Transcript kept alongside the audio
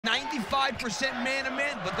95%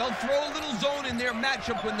 man-to-man, but they'll throw a little zone in their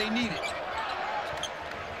matchup when they need it.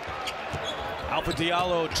 Alpha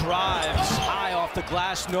Diallo drives high off the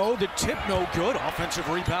glass. No, the tip no good. Offensive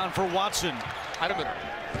rebound for Watson.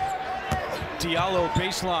 Diallo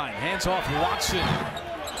baseline, hands off Watson.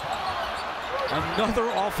 Another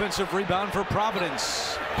offensive rebound for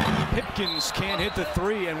Providence. Pipkins can't hit the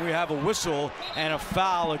three, and we have a whistle and a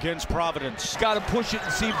foul against Providence. Got to push it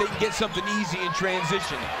and see if they can get something easy in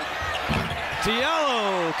transition.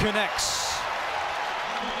 Diallo connects.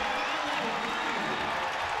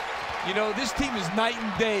 You know, this team is night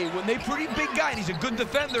and day. When they pretty big guy, and he's a good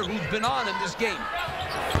defender who's been on in this game.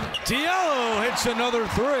 Diallo hits another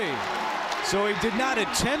three. So he did not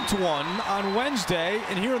attempt one on Wednesday,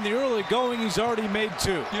 and here in the early going, he's already made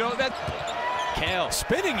two. You know, that Kale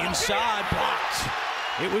spinning inside, blocked.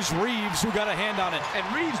 It was Reeves who got a hand on it. And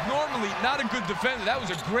Reeves normally not a good defender. That was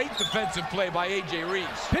a great defensive play by A.J.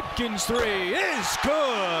 Reeves. Pipkins three is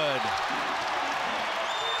good.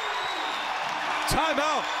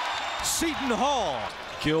 Timeout, Seton Hall.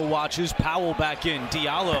 Gill watches Powell back in.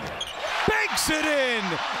 Diallo banks it in,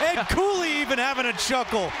 and Cooley even having a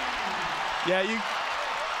chuckle. Yeah, you.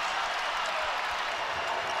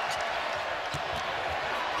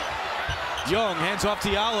 Young hands off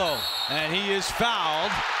Diallo, and he is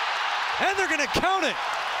fouled, and they're going to count it.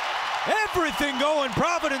 Everything going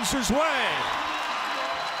Providence's way.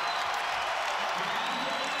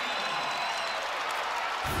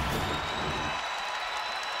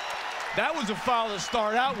 That was a foul to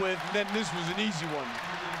start out with, and then this was an easy one.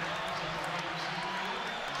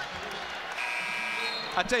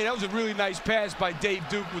 I tell you, that was a really nice pass by Dave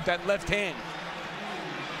Duke with that left hand.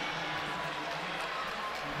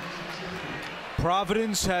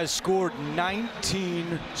 Providence has scored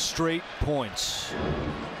 19 straight points.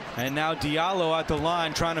 And now Diallo at the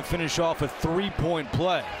line trying to finish off a three-point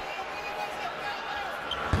play.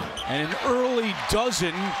 And an early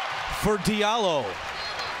dozen for Diallo.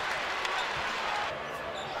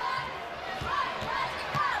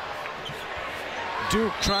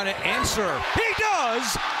 Duke trying to answer. He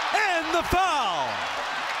does, and the foul.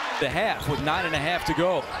 The half with 9.5 to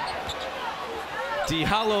go.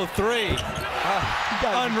 Diallo three.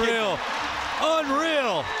 Unreal.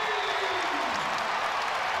 Unreal.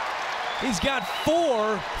 He's got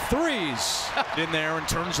 4 threes in there and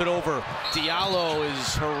turns it over. Diallo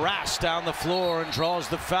is harassed down the floor and draws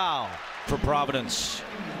the foul for Providence.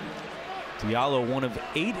 Diallo, one of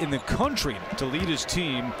 8 in the country to lead his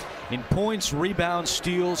team in points, rebounds,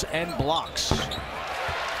 steals, and blocks.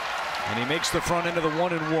 And he makes the front end of the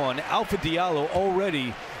 1-and-1. Alpha Diallo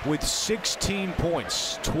already with 16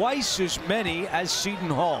 points, twice as many as Seton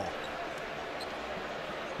Hall.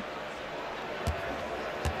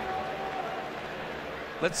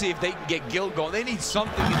 Let's see if they can get Gill going. They need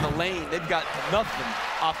something in the lane. They've got nothing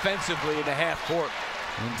offensively in the half court.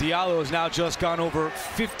 And Diallo has now just gone over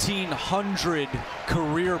 1,500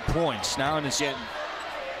 career points. Now in his end.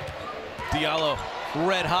 Diallo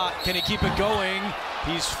red hot. Can he keep it going?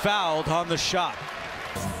 He's fouled on the shot.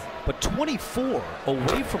 But 24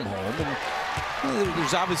 away from home. And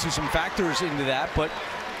there's obviously some factors into that, but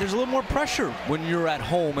there's a little more pressure when you're at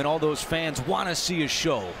home and all those fans want to see a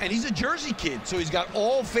show. And he's a Jersey kid, so he's got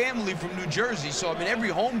all family from New Jersey. So, I mean, every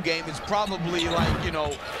home game is probably like, you know,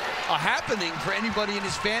 a happening for anybody in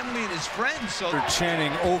his family and his friends. So they're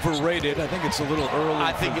chanting overrated. I think it's a little early.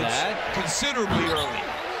 I think it's considerably early.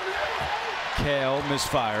 Kale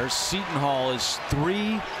misfires. Seton Hall is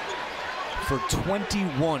 3 for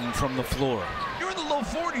 21 from the floor. You're in the low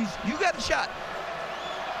 40s. You got a shot.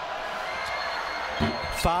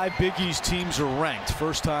 5 Big East teams are ranked.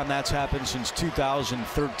 First time that's happened since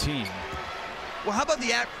 2013. Well, how about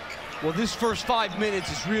the average? Well, this first 5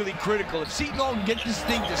 minutes is really critical. If Seton Hall can get this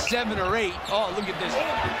thing to 7 or 8, oh, look at this.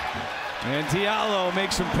 And Diallo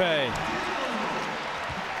makes him pay.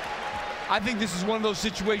 I think this is one of those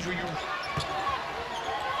situations where you...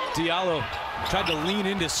 Diallo tried to lean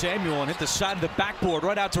into Samuel and hit the side of the backboard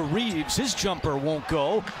right out to Reeves. His jumper won't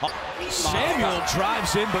go. Samuel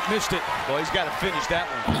drives in but missed it. Well, he's got to finish that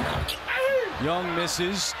one. Young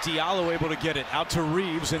misses. Diallo able to get it out to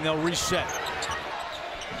Reeves, and they'll reset.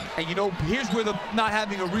 And you know, here's where the not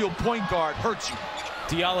having a real point guard hurts you.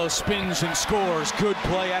 Diallo spins and scores. Good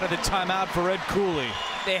play out of the timeout for Ed Cooley.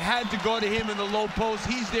 They had to go to him in the low post.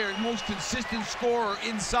 He's their most consistent scorer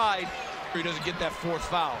inside. He doesn't get that 4th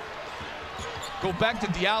foul. Go back to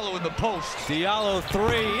Diallo in the post. Diallo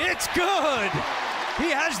three. It's good. He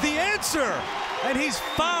has the answer, and he's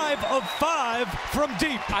 5 of 5 from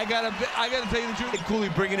deep. I gotta tell you the truth. Cooley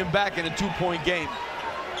bringing him back in a 2-point game.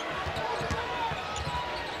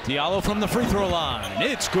 Diallo from the free throw line.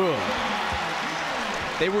 It's good.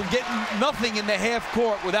 They were getting nothing in the half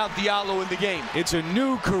court without Diallo in the game. It's a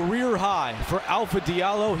new career high for Alpha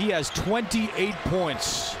Diallo. He has 28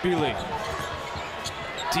 points. Bealey.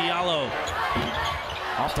 Diallo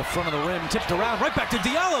off the front of the rim, tipped around, right back to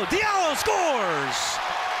Diallo. Diallo scores!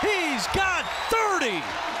 He's got 30!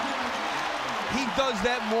 He does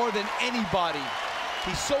that more than anybody.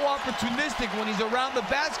 He's so opportunistic when he's around the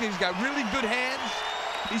basket. He's got really good hands.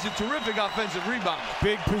 He's a terrific offensive rebounder.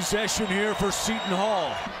 Big possession here for Seton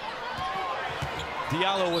Hall.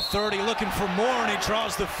 Diallo with 30, looking for more, and he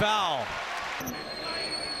draws the foul.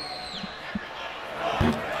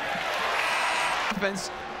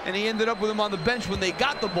 And he ended up with him on the bench when they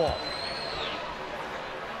got the ball.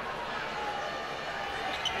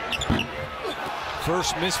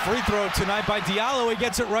 First missed free throw tonight by Diallo. He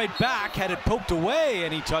gets it right back, had it poked away,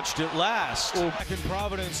 and he touched it last. Back in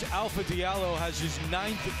Providence, Alpha Diallo has his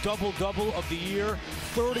 9th double-double of the year,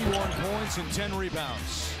 31 points and 10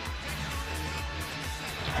 rebounds.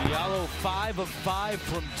 Diallo 5 of 5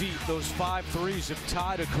 from deep. Those 5 threes have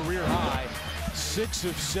tied a career high. 6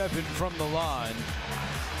 of 7 from the line.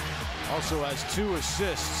 Also has 2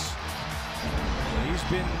 assists. He's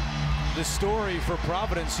been the story for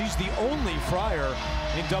Providence. He's the only Friar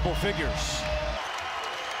in double figures.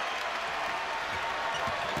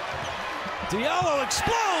 Diallo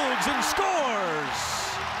explodes and scores.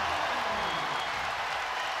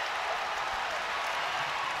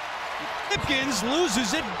 Hipkins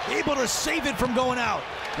loses it, able to save it from going out.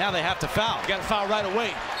 Now they have to foul. Got to foul right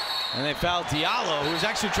away. And they fouled Diallo, who was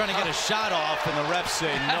actually trying to get a shot off, and the refs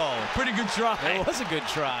say no. Pretty good try. It was a good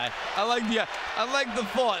try. I like the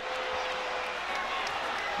thought.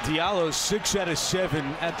 Diallo 6 out of 7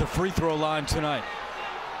 at the free throw line tonight.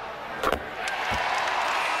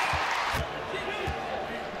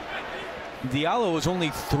 Diallo was only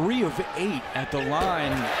 3 of 8 at the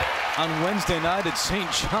line on Wednesday night at St.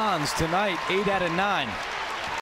 John's. Tonight, 8 out of 9.